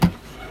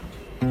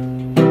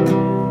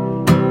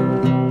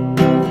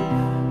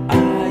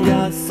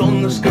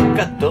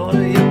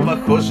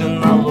похоже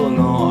на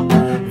луну.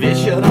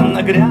 Вечером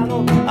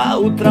нагряну, а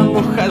утром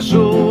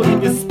ухожу. И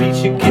без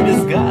спичек, и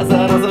без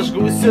газа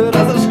разожгусь,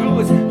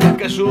 разожгусь,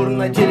 как ажур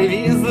на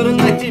телевизор,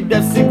 на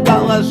тебя всегда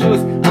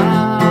ложусь.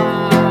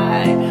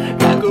 Ай,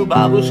 как у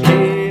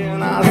бабушки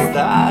на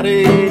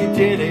старый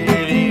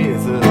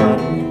телевизор.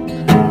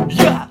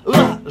 Я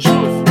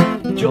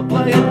ложусь,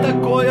 теплое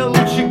такое,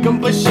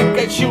 лучиком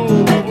пощекочу.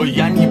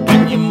 Я не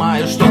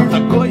понимаю, что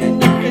такое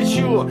не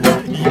хочу.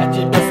 Я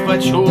тебя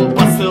схвачу,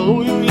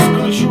 поцелую и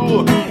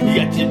скручу.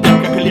 Я тебя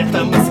как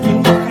летом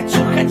эскимо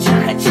хочу, хочу,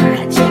 хочу,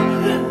 хочу.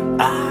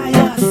 А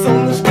я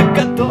солнышко,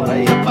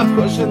 которое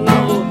похоже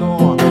на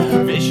луну.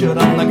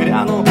 Вечером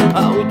нагряну,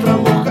 а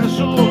утром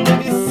ухожу.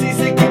 Без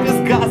сисек и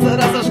без газа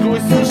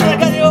разожгусь, уж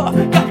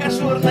нагорю, как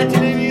ажур на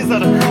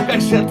телевизор, как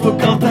жертву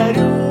к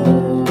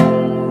алтарю.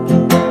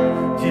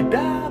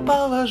 Тебя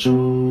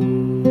положу,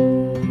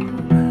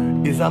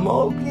 и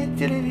замолкнет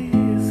телевизор.